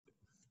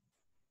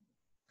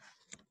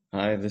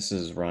Hi, this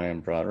is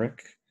Ryan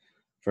Broderick.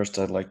 First,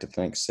 I'd like to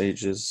thank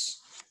SAGES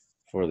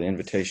for the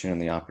invitation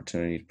and the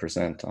opportunity to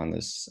present on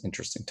this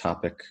interesting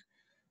topic.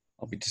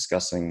 I'll be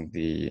discussing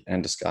the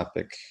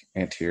endoscopic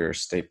anterior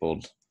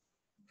stapled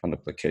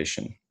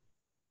fundoplication.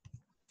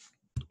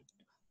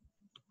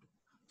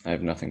 I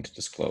have nothing to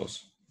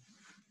disclose.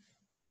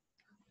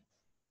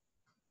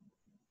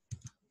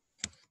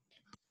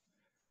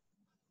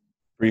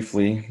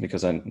 Briefly,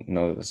 because I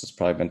know that this has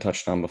probably been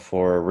touched on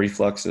before,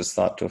 reflux is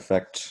thought to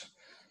affect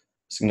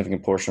a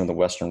significant portion of the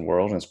Western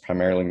world and is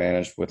primarily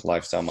managed with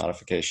lifestyle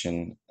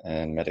modification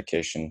and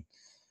medication.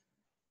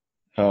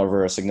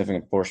 However, a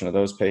significant portion of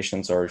those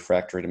patients are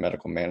refractory to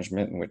medical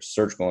management, in which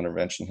surgical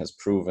intervention has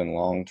proven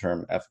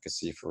long-term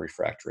efficacy for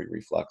refractory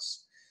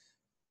reflux.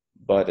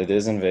 But it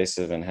is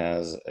invasive and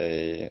has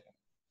a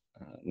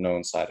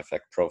known side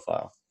effect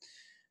profile.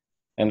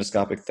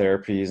 Endoscopic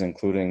therapies,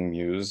 including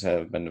MUSE,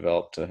 have been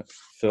developed to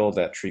fill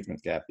that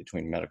treatment gap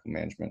between medical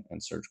management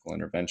and surgical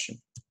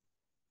intervention.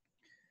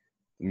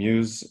 The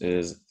MUSE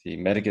is the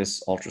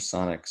Medigus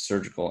Ultrasonic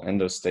Surgical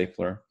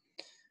Endostapler.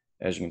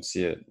 As you can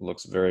see, it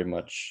looks very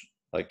much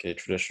like a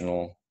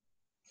traditional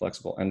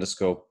flexible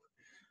endoscope,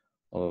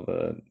 although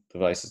the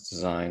device is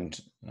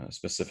designed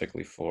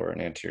specifically for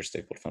an anterior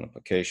stapled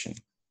fundoplication.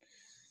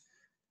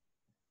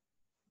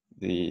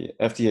 The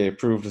FDA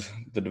approved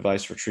the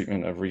device for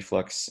treatment of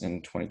reflux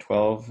in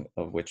 2012,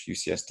 of which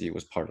UCSD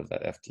was part of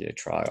that FDA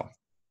trial.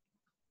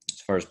 As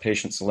far as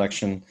patient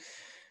selection,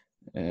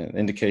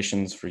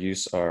 indications for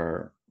use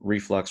are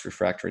reflux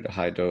refractory to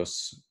high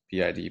dose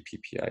BID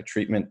PPI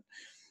treatment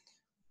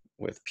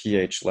with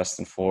pH less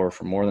than 4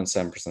 for more than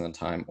 7% of the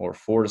time, or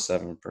 4 to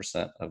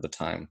 7% of the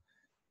time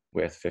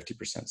with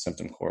 50%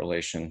 symptom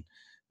correlation,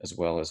 as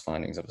well as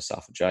findings of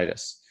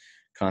esophagitis.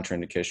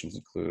 Contraindications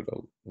include a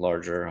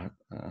larger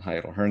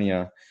hiatal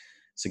hernia,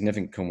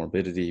 significant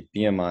comorbidity,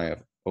 BMI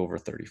of over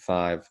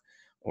 35,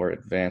 or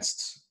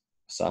advanced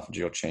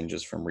esophageal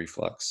changes from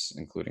reflux,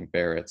 including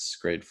Barrett's,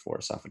 grade 4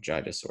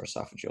 esophagitis, or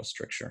esophageal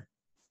stricture.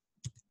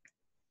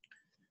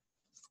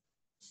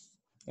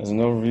 As an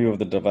overview of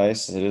the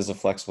device, it is a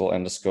flexible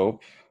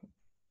endoscope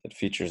that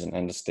features an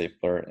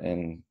endostapler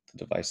in the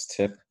device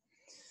tip,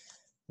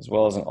 as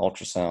well as an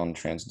ultrasound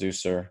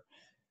transducer,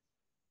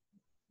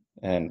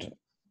 and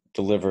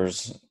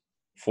delivers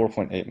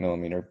 4.8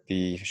 millimeter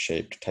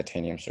B-shaped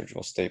titanium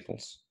surgical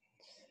staples.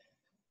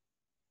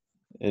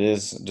 It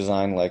is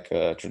designed like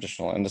a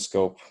traditional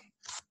endoscope,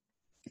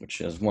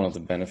 which is one of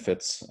the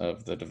benefits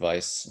of the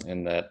device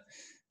in that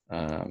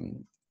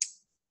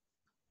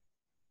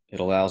it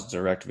allows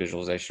direct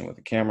visualization with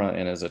the camera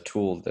and is a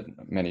tool that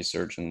many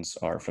surgeons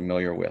are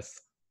familiar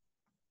with.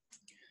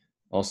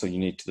 Also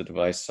unique to the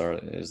device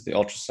is the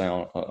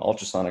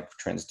ultrasonic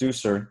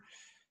transducer,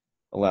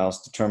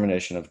 allows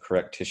determination of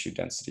correct tissue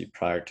density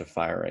prior to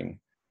firing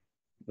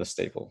the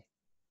staple.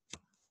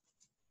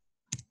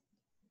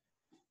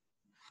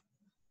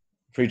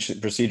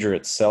 Procedure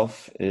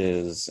itself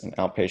is an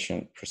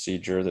outpatient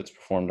procedure that's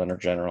performed under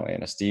general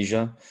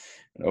anesthesia.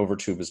 An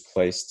overtube is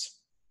placed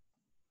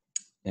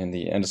and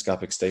the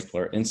endoscopic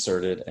stapler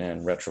inserted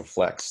and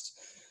retroflexed.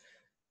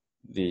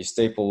 The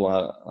staple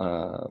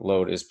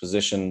load is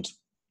positioned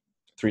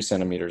 3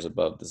 centimeters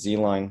above the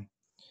Z-line.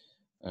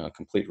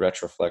 Complete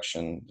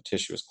retroflexion, the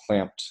tissue is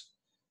clamped.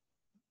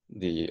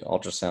 The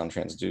ultrasound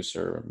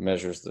transducer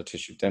measures the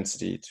tissue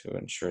density to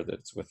ensure that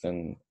it's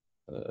within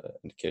the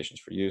indications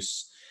for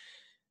use.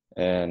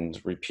 And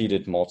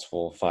repeated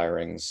multiple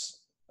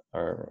firings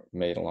are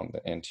made along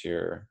the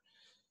anterior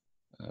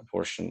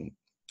portion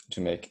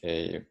to make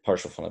a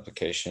partial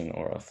fundoplication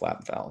or a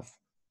flap valve.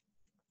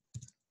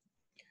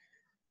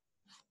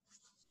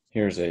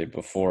 Here's a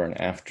before and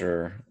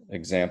after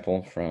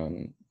example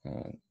from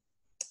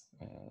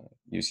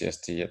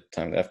UCSD at the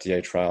time of the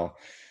FDA trial,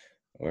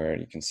 where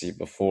you can see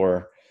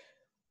before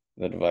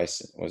the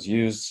device was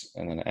used,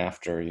 and then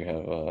after you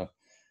have a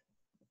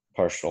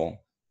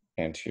partial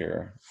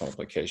anterior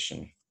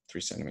fundoplication,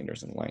 3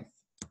 centimeters in length.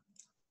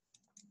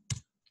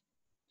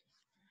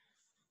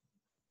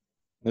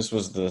 This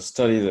was the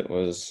study that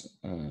was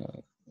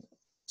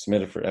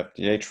submitted for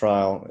FDA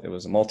trial. It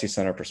was a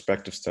multi-center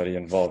prospective study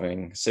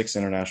involving 6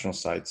 international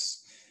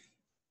sites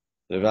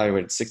that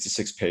evaluated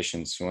 66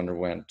 patients who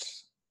underwent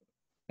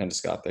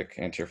endoscopic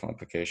anterior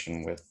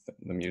fundoplication with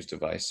the MUSE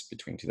device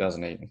between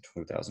 2008 and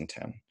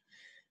 2010.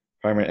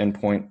 Primary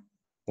endpoint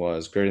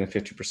was greater than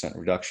 50%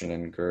 reduction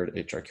in GERD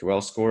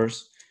HRQL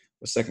scores,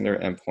 with secondary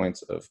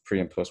endpoints of pre-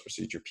 and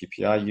post-procedure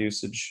PPI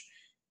usage,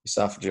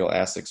 esophageal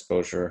acid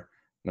exposure,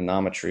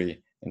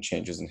 manometry, and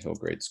changes in Hill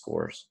grade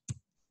scores. You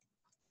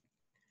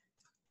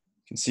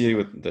can see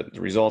with the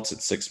results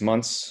at 6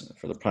 months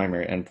for the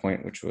primary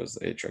endpoint, which was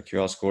the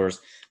HRQL scores,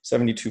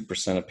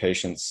 72% of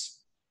patients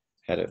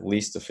had at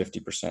least a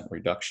 50%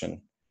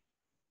 reduction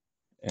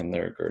in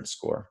their GERD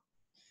score.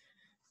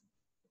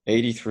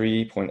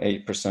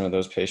 83.8% of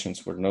those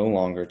patients were no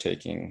longer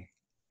taking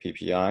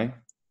PPI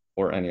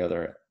or any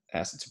other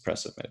acid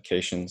suppressive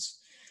medications.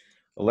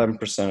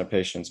 11% of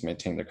patients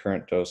maintained their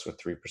current dose, with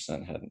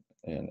 3% had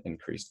an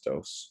increased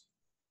dose.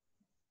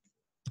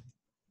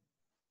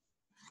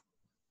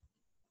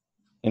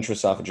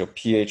 Intraesophageal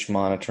pH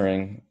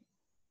monitoring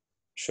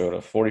showed a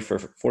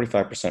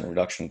 45%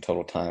 reduction in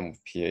total time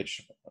with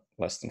pH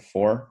less than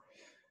 4,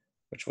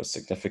 which was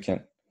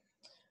significant.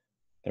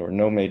 There were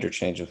no major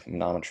changes with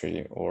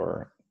manometry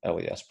or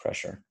LES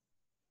pressure.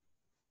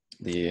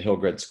 The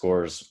Hilgred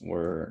scores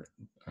were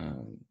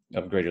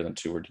of greater than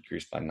 2 were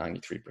decreased by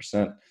 93%.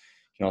 You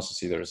can also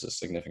see there's a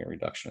significant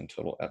reduction in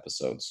total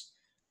episodes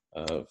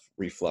of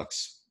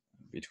reflux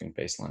between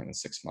baseline and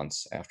 6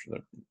 months after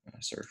the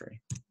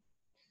surgery.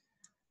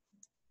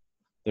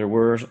 There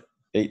were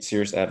 8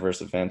 serious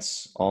adverse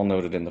events, all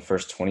noted in the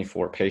first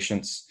 24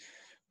 patients.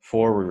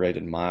 4 were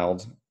rated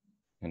mild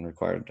and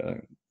required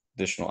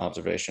additional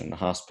observation in the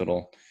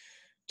hospital.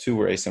 2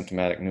 were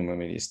asymptomatic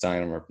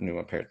pneumomediastinum or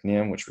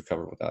pneumoperitoneum, which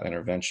recovered without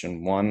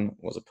intervention. 1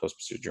 was a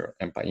post-procedure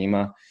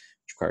empyema,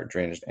 which required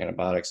drainage and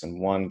antibiotics, and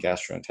 1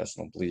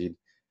 gastrointestinal bleed,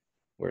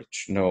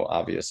 which no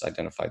obvious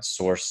identified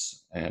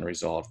source and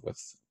resolved with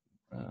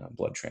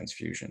blood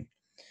transfusion.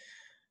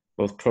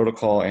 Both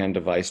protocol and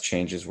device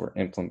changes were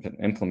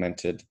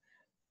implemented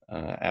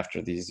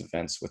after these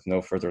events with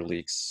no further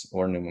leaks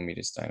or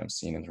pneumomediastinum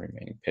seen in the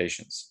remaining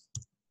patients.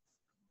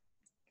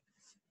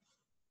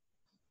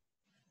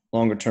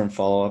 Longer-term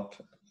follow-up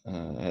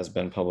has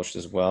been published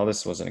as well.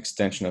 This was an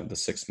extension of the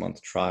 6-month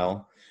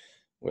trial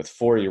with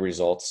 4-year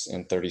results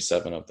in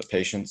 37 of the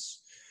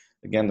patients.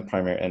 Again, the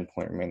primary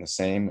endpoint remained the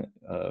same,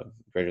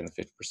 greater than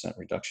 50%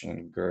 reduction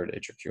in GERD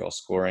HRQL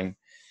scoring.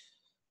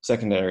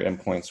 Secondary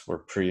endpoints were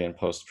pre- and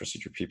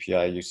post-procedure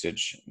PPI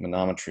usage.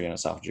 Manometry and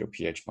esophageal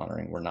pH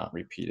monitoring were not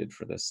repeated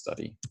for this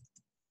study.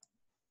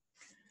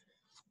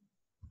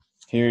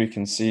 Here you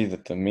can see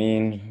that the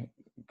mean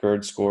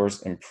GERD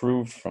scores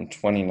improved from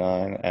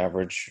 29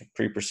 average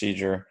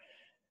pre-procedure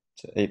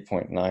to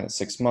 8.9 at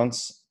 6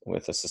 months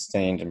with a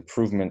sustained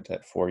improvement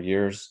at 4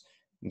 years.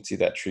 You can see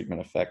that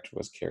treatment effect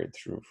was carried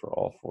through for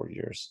all 4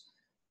 years.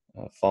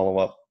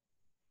 Follow-up,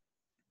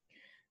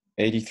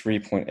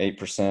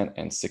 83.8%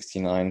 and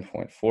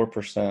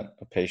 69.4%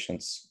 of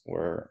patients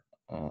were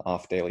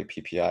off daily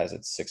PPIs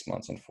at 6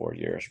 months and 4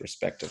 years,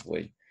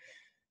 respectively.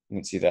 You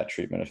can see that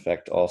treatment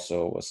effect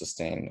also was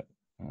sustained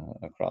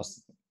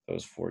across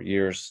those 4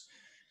 years.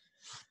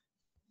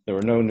 There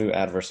were no new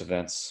adverse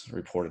events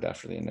reported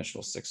after the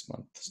initial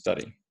 6-month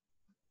study.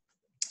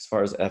 As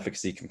far as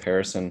efficacy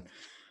comparison,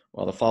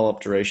 while the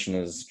follow-up duration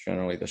is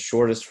generally the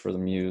shortest for the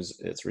MUSE,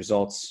 its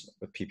results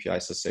with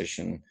PPI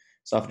cessation,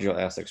 esophageal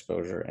acid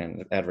exposure,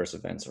 and adverse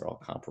events are all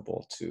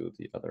comparable to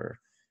the other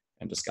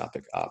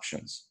endoscopic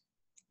options.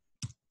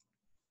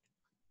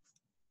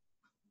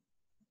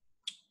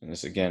 And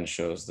this again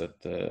shows that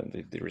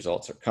the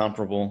results are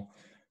comparable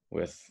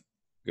with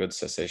good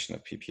cessation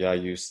of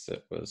PPI use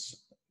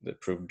that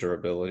proved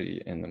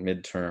durability in the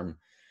midterm,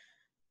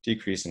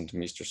 decrease in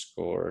Demeester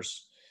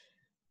scores,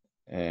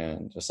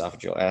 and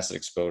esophageal acid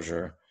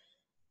exposure,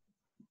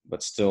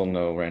 but still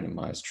no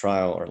randomized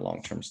trial or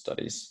long-term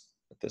studies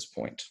at this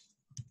point.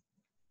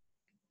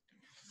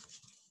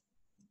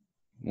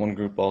 One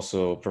group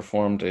also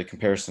performed a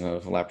comparison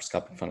of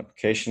laparoscopic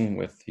fundoplication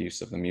with the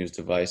use of the MUSE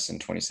device in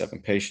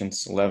 27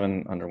 patients.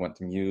 11 underwent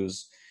the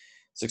MUSE,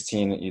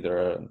 16 either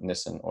a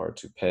Nissen or a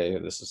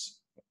Toupet. This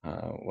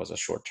was a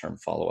short-term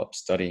follow-up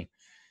study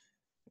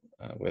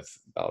with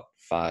about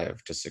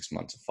 5 to 6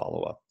 months of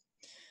follow-up.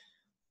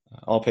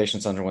 All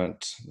patients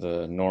underwent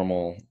the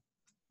normal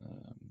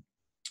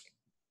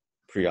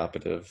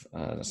preoperative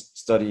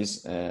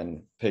studies,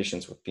 and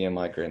patients with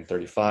BMI greater than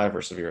 35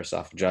 or severe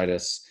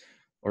esophagitis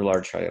or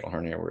large hiatal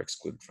hernia were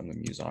excluded from the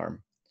MUSE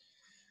arm.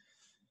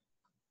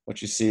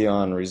 What you see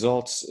on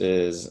results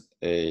is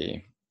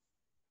a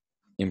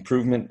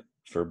improvement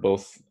for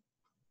both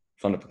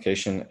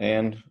fundoplication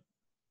and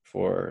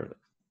for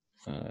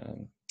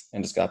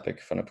endoscopic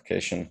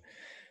fundoplication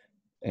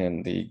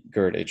in the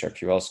GERD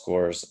HRQL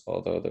scores,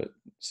 although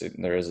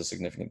there is a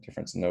significant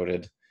difference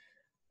noted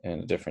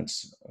and a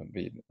difference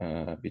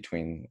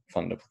between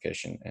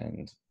fundoplication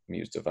and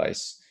MUSE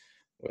device,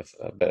 with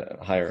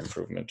a higher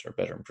improvement or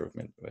better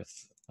improvement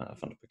with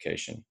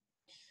fundoplication.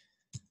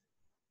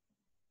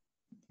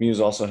 MUSE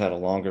also had a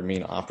longer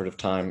mean operative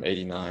time,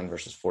 89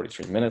 versus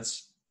 43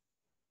 minutes.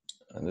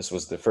 And this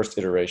was the first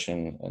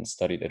iteration and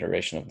studied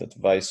iteration of the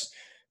device,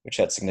 which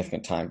had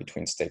significant time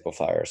between staple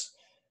fires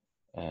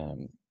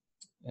and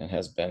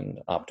has been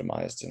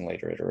optimized in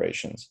later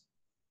iterations.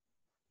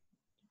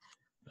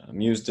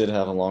 MUSE did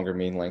have a longer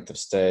mean length of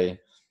stay,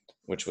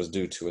 which was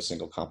due to a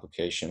single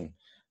complication.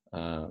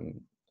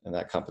 And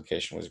that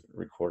complication was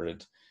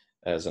recorded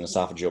as an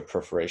esophageal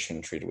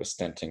perforation treated with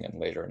stenting and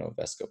later an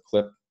Ovesco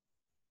clip.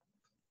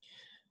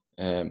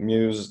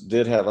 MUSE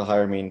did have a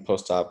higher mean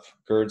post-op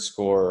GERD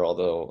score,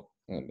 although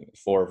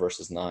 4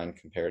 versus 9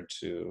 compared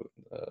to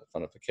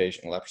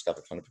fundoplication,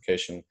 laparoscopic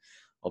fundoplication,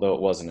 although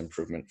it was an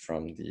improvement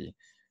from the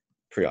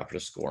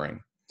preoperative scoring.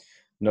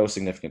 No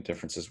significant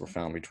differences were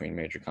found between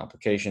major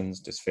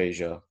complications,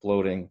 dysphagia,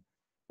 bloating,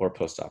 or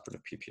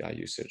post-operative PPI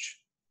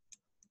usage.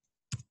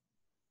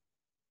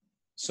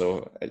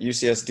 So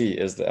UCSD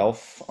is the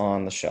elf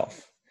on the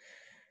shelf.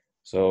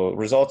 So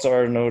results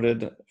are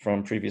noted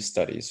from previous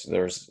studies.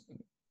 There's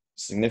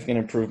significant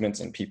improvements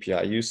in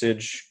PPI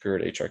usage,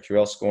 GERD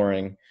HRQL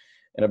scoring,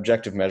 and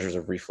objective measures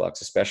of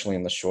reflux, especially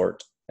in the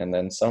short, and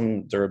then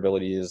some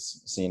durability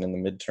is seen in the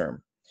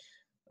midterm,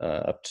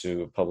 up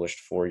to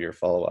published 4-year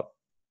follow-up.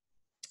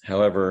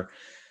 However,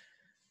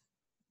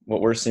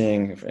 what we're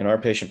seeing in our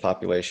patient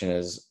population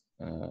is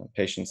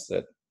patients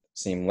that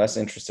seem less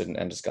interested in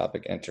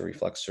endoscopic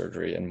anti-reflux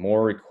surgery and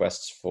more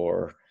requests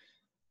for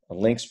a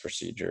LINX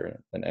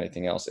procedure than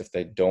anything else if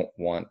they don't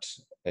want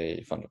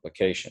a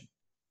fundoplication.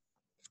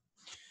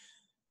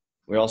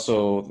 We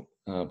also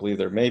believe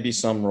there may be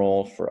some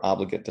role for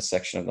obligate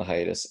dissection of the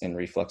hiatus in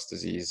reflux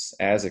disease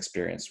as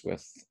experienced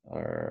with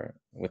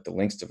the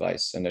LINX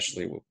device.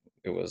 Initially,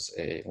 it was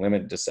a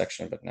limited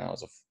dissection, but now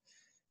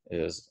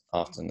is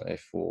often a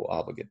full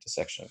obligate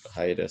dissection of the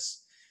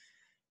hiatus.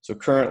 So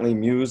currently,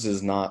 MUSE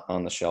is not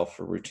on the shelf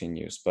for routine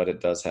use, but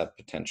it does have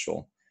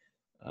potential.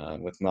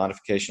 With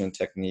modification and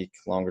technique,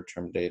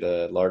 longer-term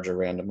data, larger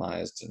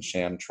randomized and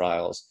sham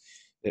trials,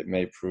 it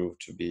may prove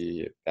to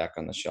be back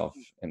on the shelf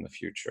in the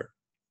future.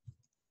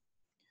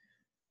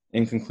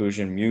 In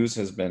conclusion, MUSE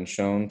has been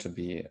shown to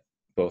be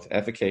both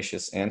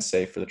efficacious and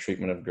safe for the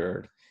treatment of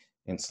GERD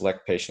in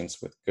select patients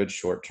with good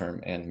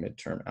short-term and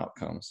mid-term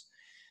outcomes.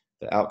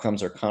 The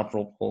outcomes are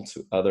comparable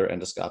to other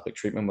endoscopic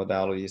treatment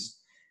modalities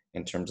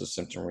in terms of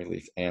symptom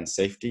relief and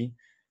safety,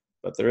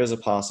 but there is a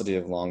paucity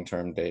of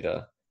long-term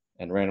data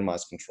and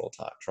randomized control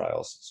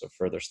trials, so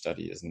further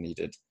study is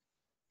needed.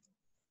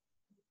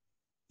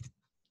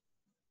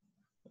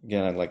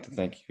 Again, I'd like to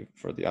thank you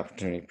for the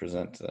opportunity to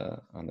present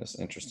on this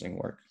interesting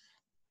work.